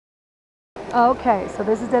Okay, so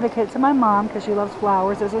this is dedicated to my mom because she loves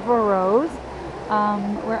flowers. This is for Rose.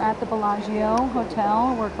 We're at the Bellagio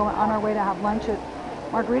Hotel. We're going on our way to have lunch at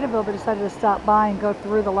Margaritaville, but decided to stop by and go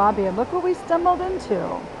through the lobby. And look what we stumbled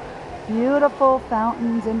into. Beautiful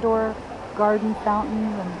fountains, indoor garden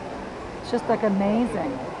fountains, and it's just like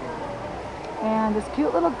amazing. And this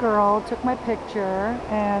cute little girl took my picture,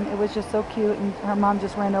 and it was just so cute. And her mom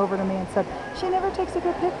just ran over to me and said, she never takes a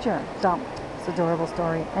good picture. So it's an adorable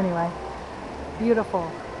story. Anyway,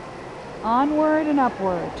 beautiful. Onward and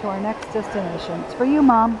upward to our next destination. It's for you,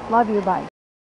 Mom. Love you. Bye.